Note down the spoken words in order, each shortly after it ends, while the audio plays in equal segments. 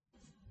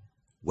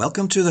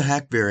Welcome to the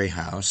Hackberry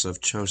House of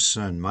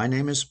Chosun. My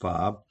name is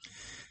Bob.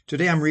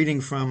 Today I'm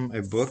reading from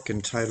a book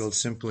entitled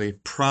simply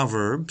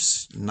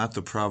Proverbs, not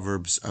the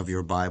Proverbs of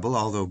your Bible,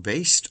 although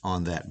based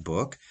on that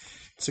book.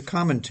 It's a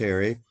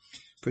commentary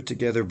put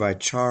together by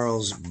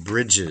Charles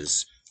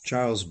Bridges.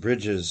 Charles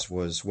Bridges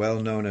was well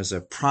known as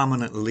a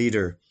prominent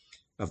leader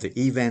of the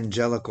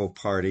Evangelical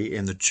Party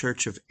in the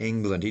Church of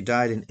England. He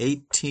died in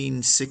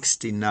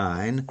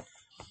 1869.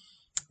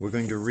 We're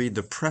going to read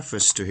the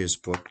preface to his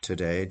book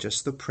today,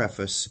 just the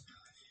preface.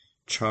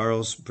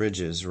 Charles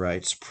Bridges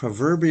writes,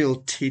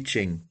 "Proverbial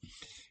teaching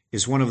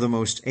is one of the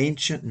most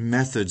ancient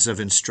methods of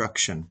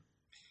instruction.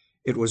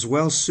 It was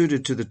well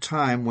suited to the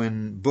time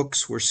when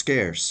books were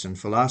scarce and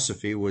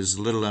philosophy was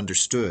little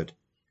understood.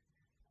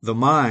 The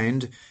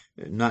mind,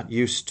 not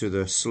used to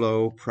the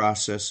slow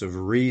process of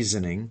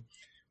reasoning,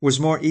 was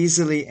more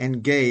easily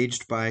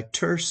engaged by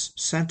terse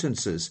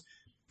sentences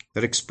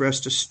that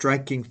expressed a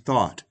striking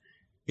thought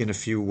in a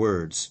few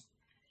words.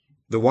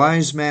 The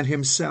wise man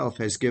himself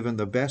has given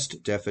the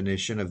best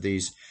definition of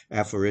these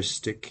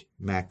aphoristic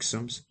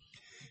maxims.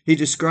 He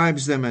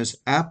describes them as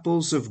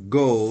apples of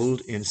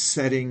gold in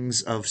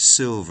settings of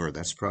silver."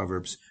 That's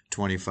Proverbs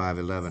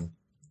 25:11.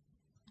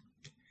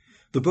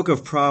 The book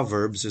of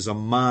Proverbs is a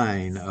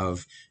mine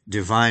of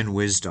divine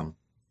wisdom.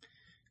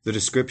 The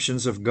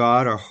descriptions of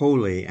God are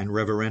holy and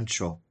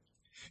reverential.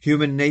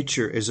 Human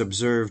nature is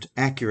observed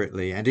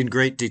accurately and in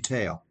great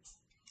detail.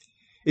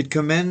 It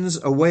commends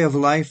a way of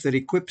life that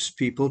equips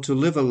people to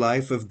live a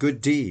life of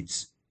good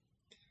deeds.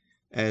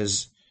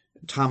 As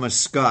Thomas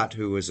Scott,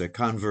 who was a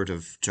convert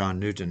of John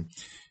Newton,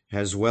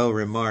 has well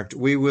remarked,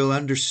 we will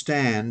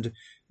understand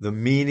the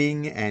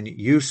meaning and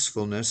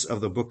usefulness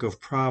of the book of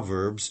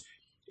Proverbs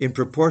in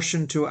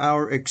proportion to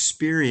our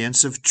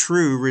experience of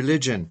true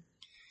religion,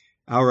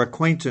 our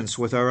acquaintance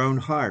with our own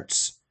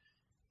hearts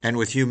and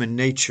with human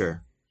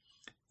nature,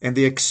 and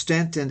the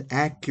extent and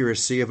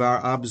accuracy of our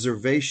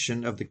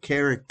observation of the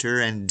character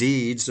and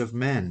deeds of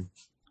men."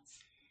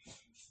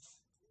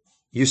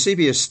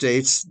 Eusebius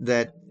states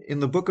that in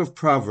the book of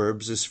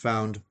Proverbs is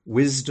found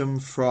wisdom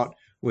fraught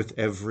with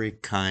every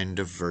kind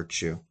of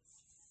virtue.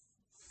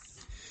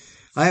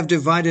 I have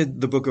divided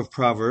the book of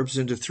Proverbs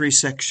into three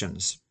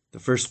sections. The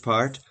first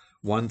part,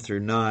 1 through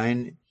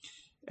 9,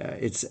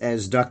 it's,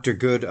 as Dr.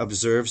 Good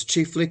observes,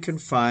 chiefly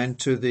confined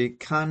to the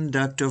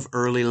conduct of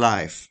early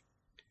life.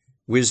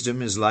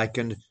 Wisdom is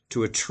likened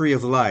to a tree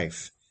of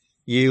life,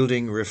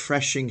 yielding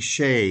refreshing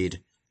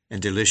shade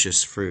and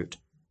delicious fruit.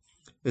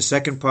 The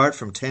second part,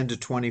 from 10 to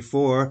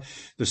 24,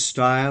 the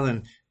style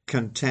and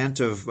content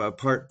of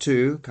part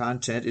 2,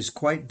 content, is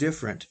quite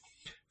different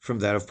from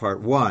that of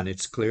part 1.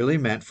 It's clearly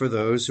meant for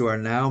those who are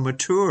now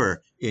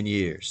mature in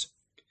years.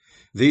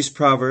 These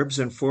proverbs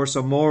enforce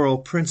a moral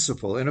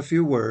principle in a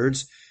few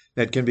words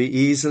that can be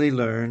easily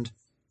learned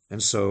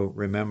and so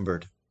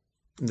remembered.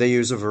 They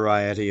use a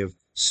variety of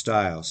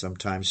style,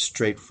 sometimes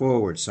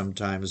straightforward,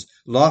 sometimes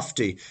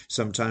lofty,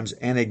 sometimes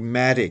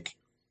enigmatic.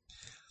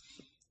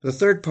 The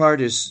third part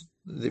is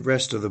the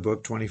rest of the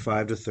book,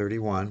 25 to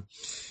 31.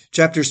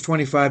 Chapters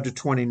 25 to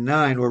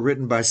 29 were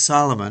written by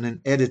Solomon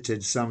and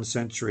edited some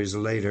centuries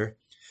later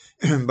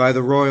by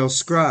the royal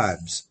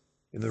scribes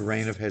in the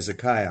reign of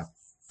Hezekiah.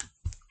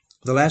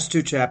 The last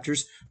two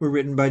chapters were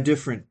written by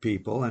different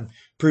people and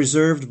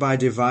preserved by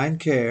divine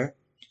care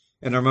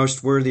and are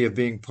most worthy of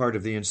being part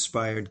of the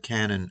inspired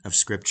canon of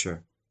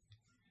Scripture.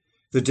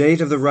 The date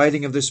of the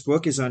writing of this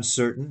book is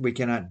uncertain. We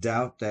cannot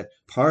doubt that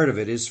part of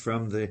it is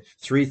from the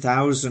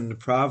 3,000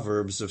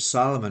 Proverbs of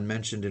Solomon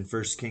mentioned in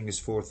 1 Kings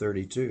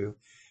 4:32,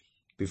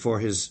 before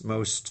his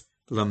most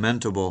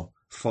lamentable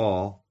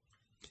fall.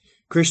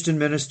 Christian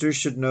ministers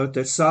should note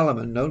that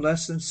Solomon, no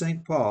less than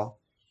St.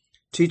 Paul,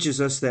 teaches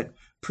us that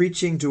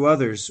preaching to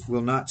others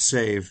will not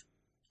save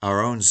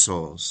our own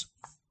souls.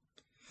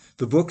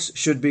 The books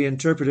should be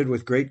interpreted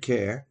with great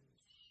care,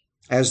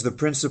 as the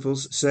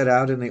principles set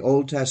out in the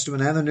Old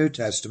Testament and the New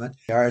Testament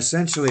are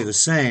essentially the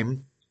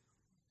same.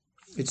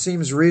 It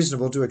seems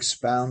reasonable to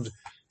expound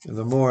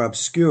the more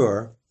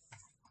obscure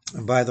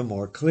by the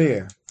more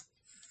clear.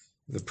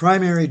 The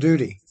primary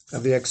duty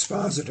of the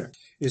expositor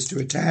is to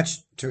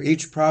attach to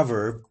each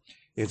proverb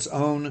its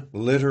own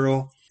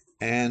literal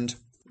and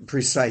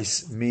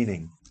precise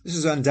meaning. This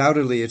is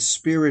undoubtedly its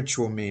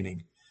spiritual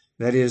meaning,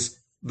 that is,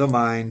 the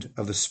mind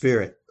of the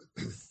Spirit.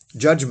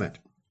 Judgment,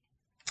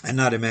 and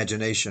not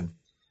imagination,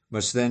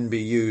 must then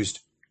be used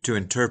to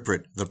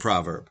interpret the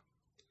proverb.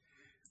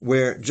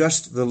 Where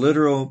just the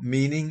literal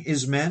meaning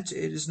is meant,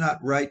 it is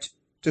not right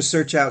to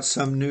search out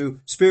some new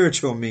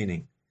spiritual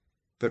meaning,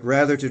 but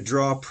rather to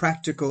draw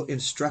practical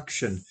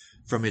instruction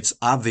from its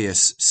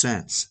obvious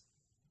sense.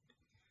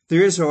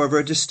 There is, however,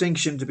 a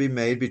distinction to be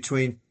made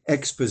between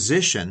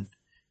exposition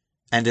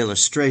and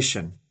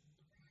illustration.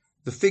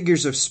 The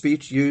figures of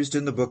speech used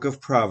in the book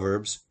of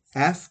Proverbs,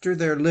 after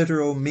their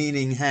literal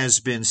meaning has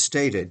been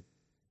stated,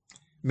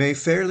 may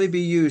fairly be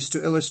used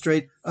to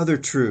illustrate other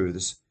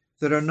truths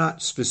that are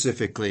not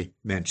specifically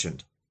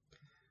mentioned.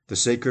 The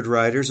sacred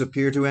writers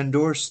appear to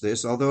endorse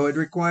this, although it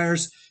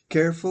requires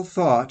careful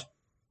thought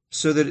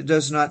so that it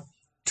does not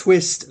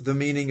twist the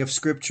meaning of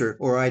Scripture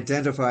or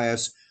identify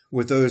us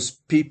with those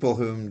people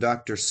whom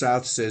Dr.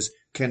 South says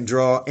can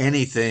draw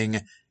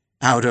anything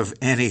out of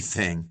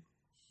anything.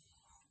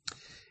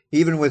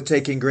 Even with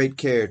taking great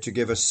care to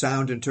give a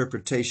sound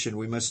interpretation,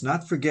 we must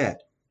not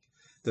forget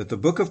that the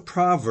book of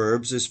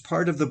Proverbs is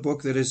part of the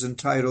book that is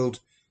entitled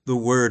The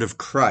Word of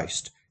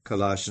Christ,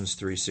 Colossians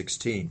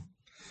 3:16.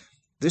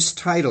 This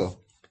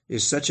title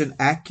is such an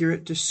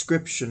accurate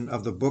description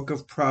of the book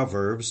of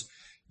Proverbs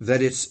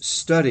that its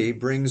study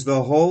brings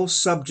the whole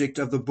subject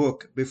of the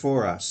book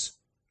before us.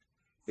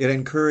 It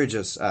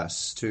encourages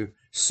us to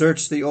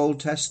search the Old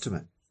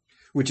Testament,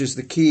 which is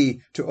the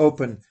key to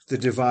open the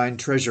divine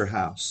treasure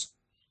house.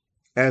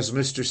 As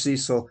Mr.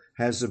 Cecil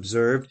has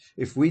observed,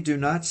 if we do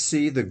not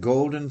see the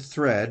golden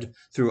thread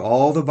through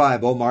all the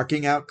Bible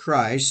marking out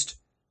Christ,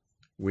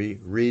 we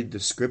read the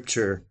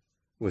Scripture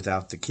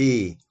without the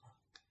key.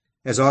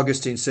 As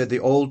Augustine said, the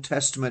Old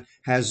Testament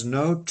has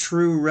no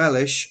true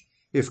relish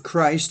if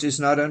Christ is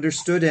not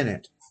understood in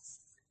it.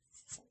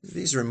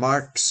 These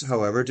remarks,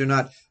 however, do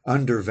not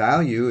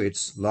undervalue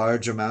its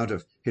large amount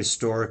of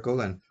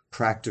historical and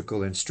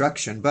practical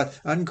instruction, but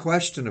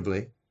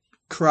unquestionably,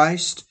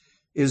 Christ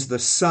is the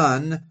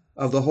Sun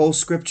of the whole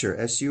Scripture,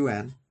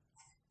 S-U-N,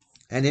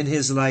 and in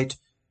his light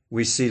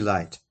we see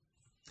light.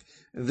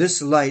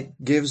 This light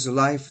gives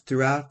life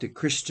throughout the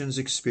Christian's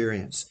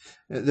experience.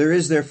 There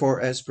is, therefore,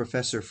 as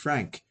Professor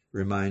Frank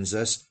reminds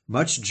us,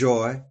 much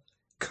joy,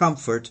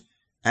 comfort,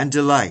 and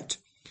delight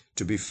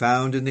to be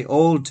found in the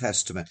Old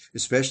Testament,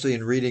 especially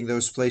in reading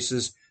those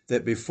places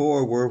that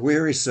before were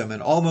wearisome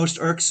and almost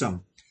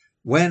irksome,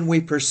 when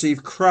we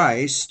perceive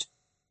Christ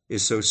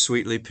is so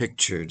sweetly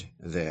pictured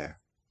there.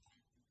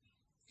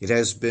 It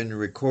has been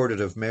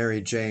recorded of Mary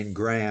Jane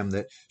Graham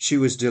that she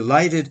was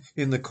delighted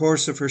in the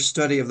course of her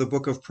study of the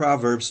book of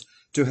Proverbs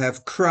to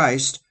have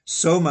Christ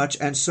so much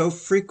and so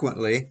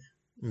frequently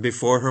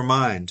before her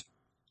mind.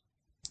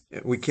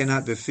 We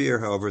cannot but fear,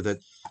 however,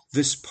 that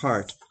this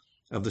part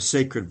of the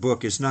sacred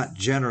book is not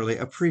generally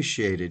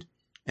appreciated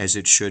as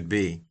it should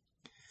be.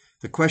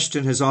 The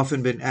question has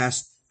often been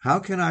asked, how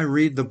can I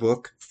read the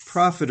book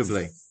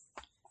profitably?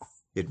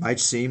 It might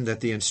seem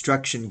that the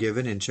instruction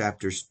given in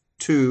chapters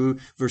 2,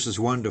 verses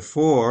 1 to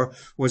 4,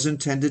 was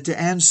intended to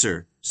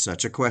answer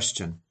such a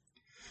question.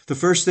 The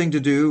first thing to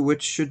do,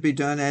 which should be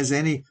done as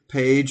any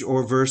page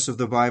or verse of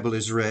the Bible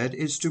is read,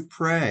 is to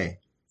pray.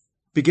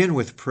 Begin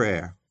with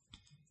prayer.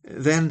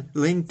 Then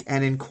link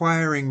an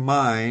inquiring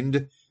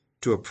mind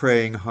to a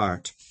praying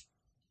heart.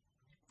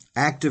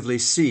 Actively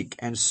seek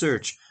and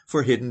search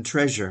for hidden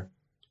treasure.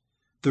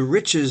 The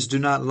riches do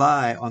not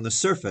lie on the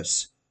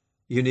surface.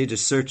 You need to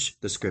search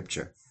the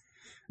Scripture.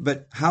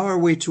 But how are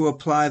we to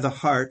apply the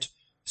heart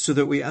so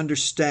that we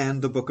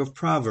understand the book of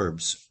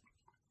Proverbs?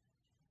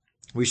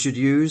 We should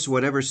use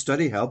whatever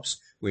study helps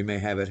we may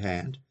have at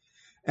hand.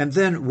 And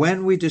then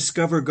when we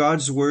discover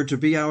God's Word to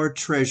be our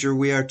treasure,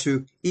 we are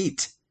to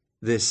eat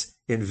this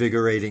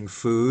invigorating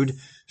food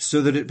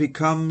so that it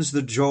becomes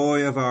the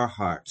joy of our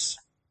hearts.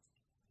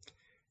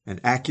 An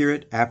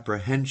accurate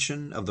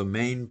apprehension of the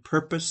main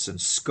purpose and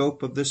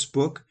scope of this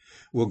book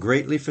will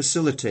greatly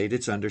facilitate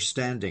its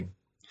understanding.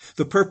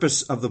 The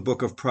purpose of the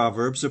book of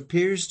Proverbs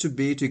appears to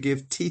be to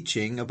give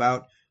teaching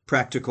about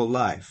practical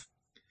life.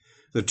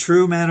 The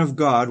true man of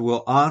God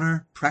will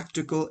honor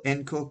practical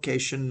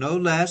inculcation no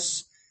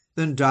less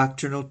than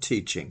doctrinal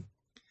teaching.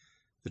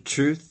 The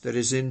truth that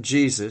is in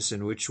Jesus,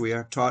 in which we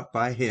are taught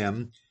by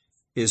him,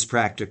 is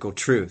practical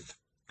truth.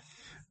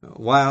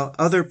 While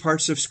other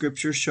parts of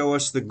Scripture show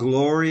us the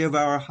glory of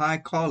our high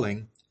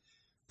calling,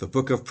 the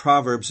book of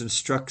Proverbs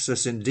instructs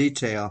us in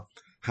detail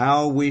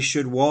how we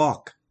should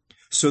walk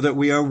so that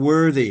we are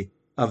worthy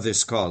of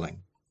this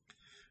calling.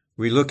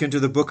 We look into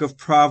the book of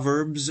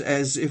Proverbs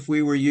as if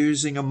we were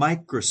using a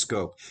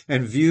microscope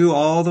and view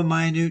all the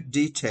minute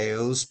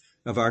details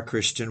of our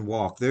Christian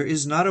walk. There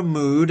is not a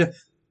mood,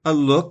 a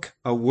look,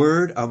 a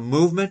word, a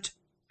movement,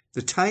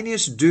 the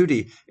tiniest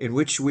duty in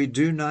which we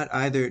do not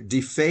either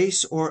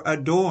deface or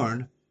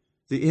adorn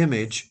the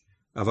image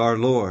of our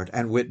Lord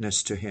and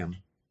witness to him.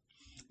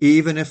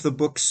 Even if the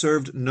book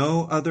served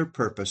no other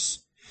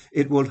purpose,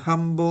 it will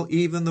humble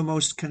even the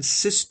most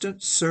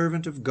consistent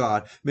servant of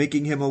God,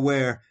 making him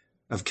aware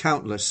of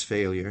countless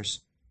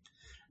failures.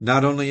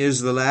 Not only is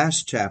the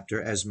last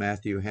chapter, as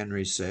Matthew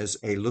Henry says,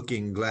 a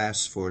looking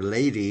glass for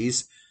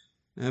ladies,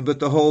 but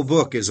the whole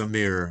book is a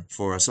mirror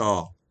for us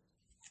all.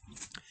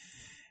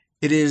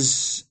 It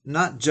is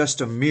not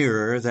just a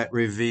mirror that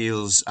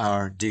reveals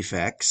our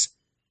defects.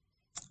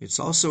 It's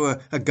also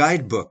a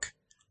guidebook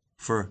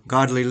for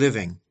godly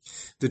living.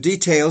 The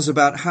details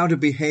about how to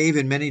behave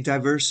in many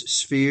diverse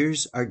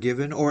spheres are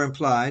given or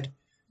implied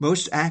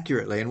most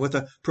accurately and with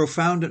a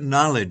profound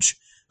knowledge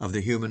of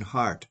the human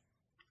heart.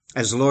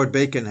 As Lord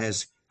Bacon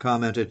has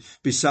commented,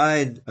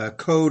 beside a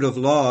code of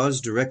laws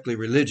directly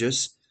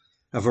religious,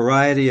 a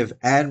variety of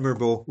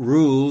admirable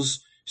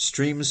rules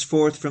streams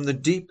forth from the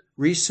deep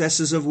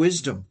recesses of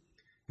wisdom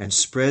and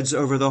spreads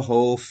over the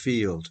whole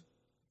field.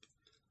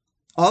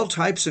 All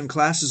types and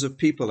classes of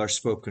people are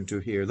spoken to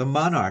here. The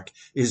monarch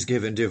is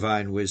given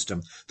divine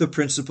wisdom. The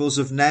principles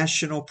of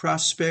national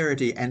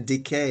prosperity and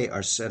decay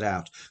are set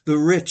out. The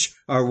rich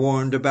are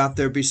warned about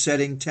their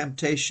besetting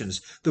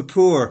temptations. The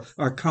poor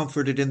are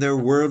comforted in their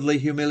worldly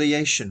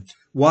humiliation.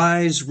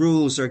 Wise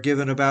rules are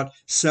given about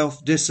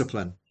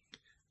self-discipline.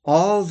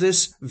 All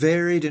this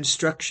varied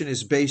instruction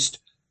is based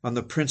on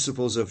the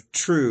principles of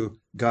true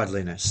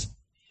godliness.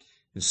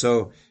 And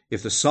so,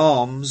 if the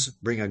Psalms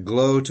bring a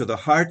glow to the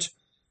heart,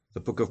 the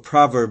book of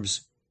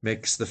Proverbs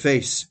makes the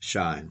face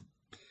shine.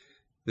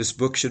 This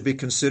book should be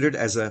considered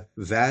as a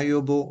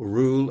valuable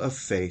rule of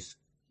faith.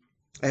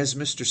 As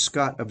Mr.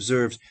 Scott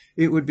observes,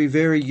 it would be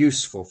very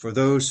useful for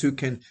those who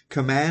can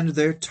command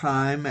their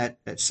time at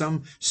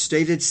some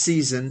stated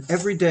season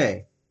every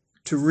day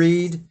to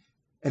read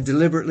and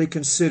deliberately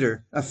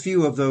consider a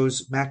few of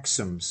those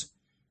maxims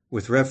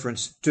with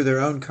reference to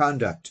their own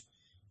conduct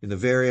in the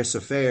various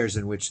affairs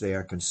in which they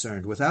are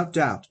concerned. Without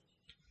doubt,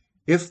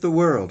 if the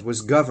world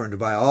was governed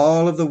by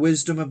all of the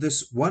wisdom of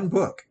this one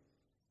book,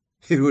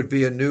 it would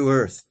be a new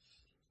earth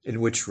in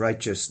which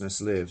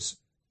righteousness lives.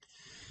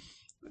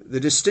 The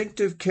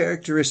distinctive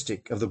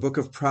characteristic of the book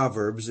of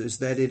Proverbs is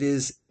that it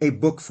is a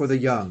book for the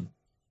young.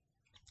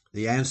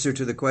 The answer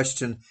to the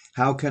question,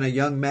 how can a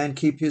young man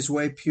keep his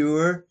way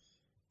pure,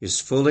 is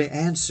fully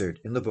answered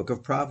in the book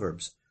of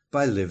Proverbs,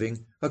 by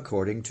living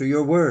according to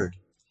your word.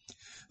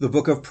 The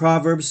book of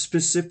Proverbs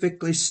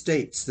specifically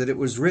states that it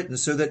was written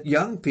so that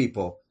young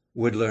people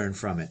would learn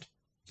from it.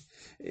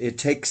 It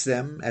takes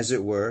them, as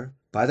it were,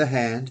 by the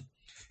hand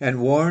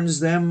and warns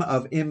them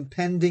of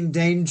impending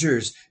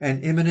dangers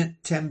and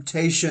imminent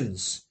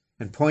temptations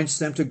and points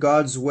them to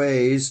God's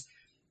ways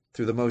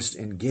through the most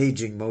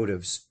engaging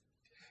motives.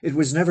 It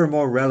was never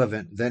more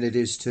relevant than it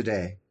is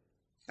today.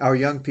 Our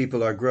young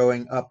people are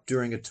growing up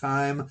during a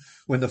time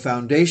when the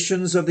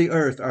foundations of the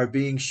earth are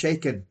being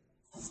shaken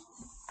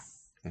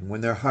and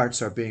when their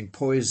hearts are being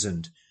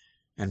poisoned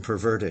and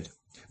perverted.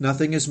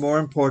 Nothing is more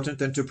important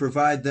than to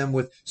provide them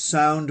with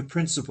sound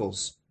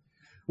principles.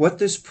 What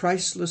this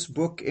priceless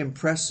book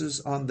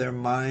impresses on their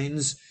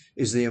minds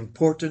is the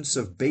importance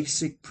of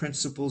basic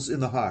principles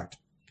in the heart,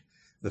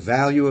 the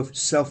value of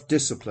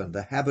self-discipline,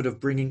 the habit of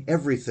bringing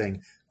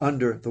everything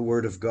under the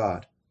Word of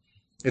God.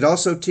 It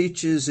also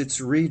teaches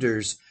its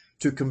readers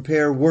to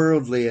compare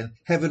worldly and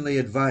heavenly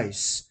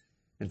advice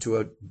and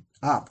to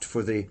opt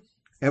for the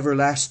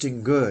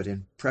everlasting good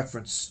in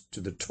preference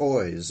to the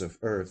toys of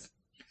earth.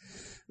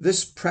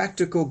 This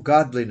practical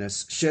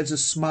godliness sheds a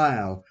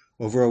smile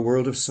over a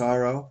world of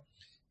sorrow,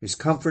 is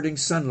comforting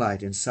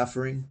sunlight in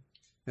suffering,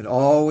 and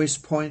always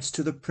points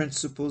to the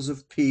principles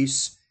of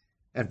peace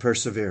and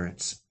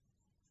perseverance.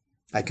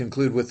 I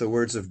conclude with the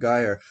words of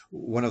Geyer,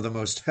 one of the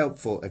most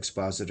helpful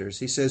expositors.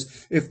 He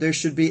says, if there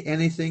should be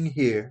anything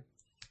here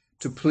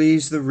to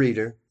please the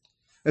reader,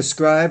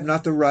 ascribe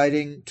not the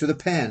writing to the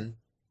pen,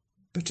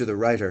 but to the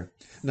writer,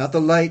 not the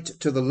light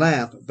to the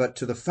lamp, but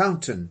to the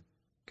fountain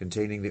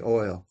containing the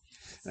oil,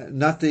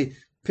 not the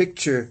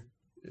picture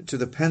to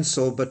the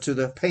pencil, but to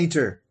the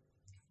painter,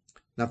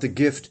 not the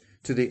gift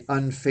to the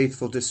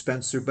unfaithful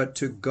dispenser, but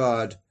to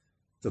God,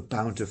 the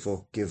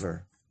bountiful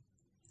giver.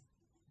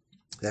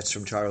 That's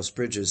from Charles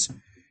Bridges.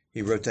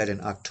 He wrote that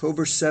in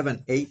October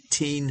 7,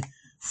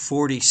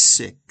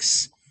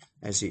 1846,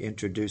 as he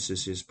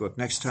introduces his book.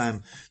 Next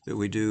time that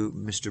we do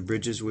Mr.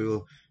 Bridges, we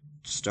will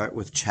start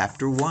with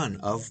chapter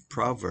 1 of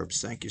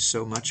Proverbs. Thank you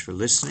so much for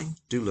listening.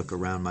 Do look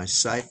around my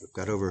site. We've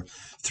got over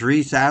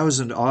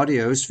 3,000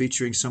 audios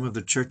featuring some of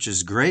the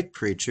church's great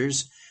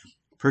preachers,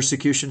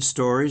 persecution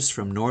stories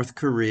from North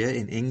Korea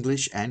in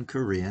English and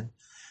Korean,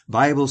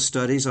 Bible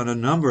studies on a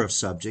number of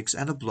subjects,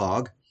 and a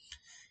blog.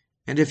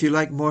 And if you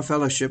like more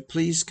fellowship,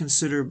 please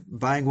consider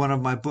buying one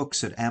of my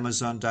books at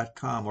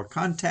Amazon.com or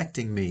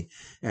contacting me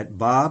at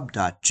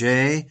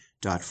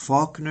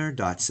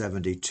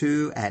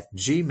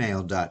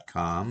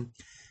bob.j.faulkner.72@gmail.com,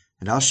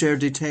 and I'll share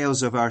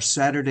details of our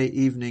Saturday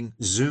evening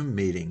Zoom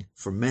meeting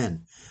for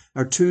men,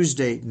 our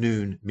Tuesday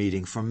noon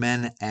meeting for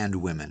men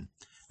and women.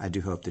 I do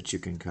hope that you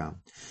can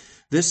come.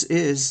 This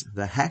is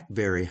the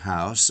Hackberry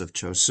House of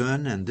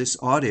Chosun, and this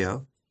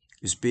audio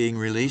is being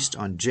released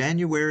on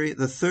January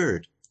the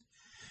 3rd,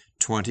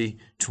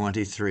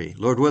 2023.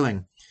 Lord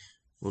willing,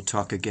 we'll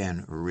talk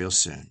again real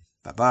soon.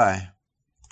 Bye-bye.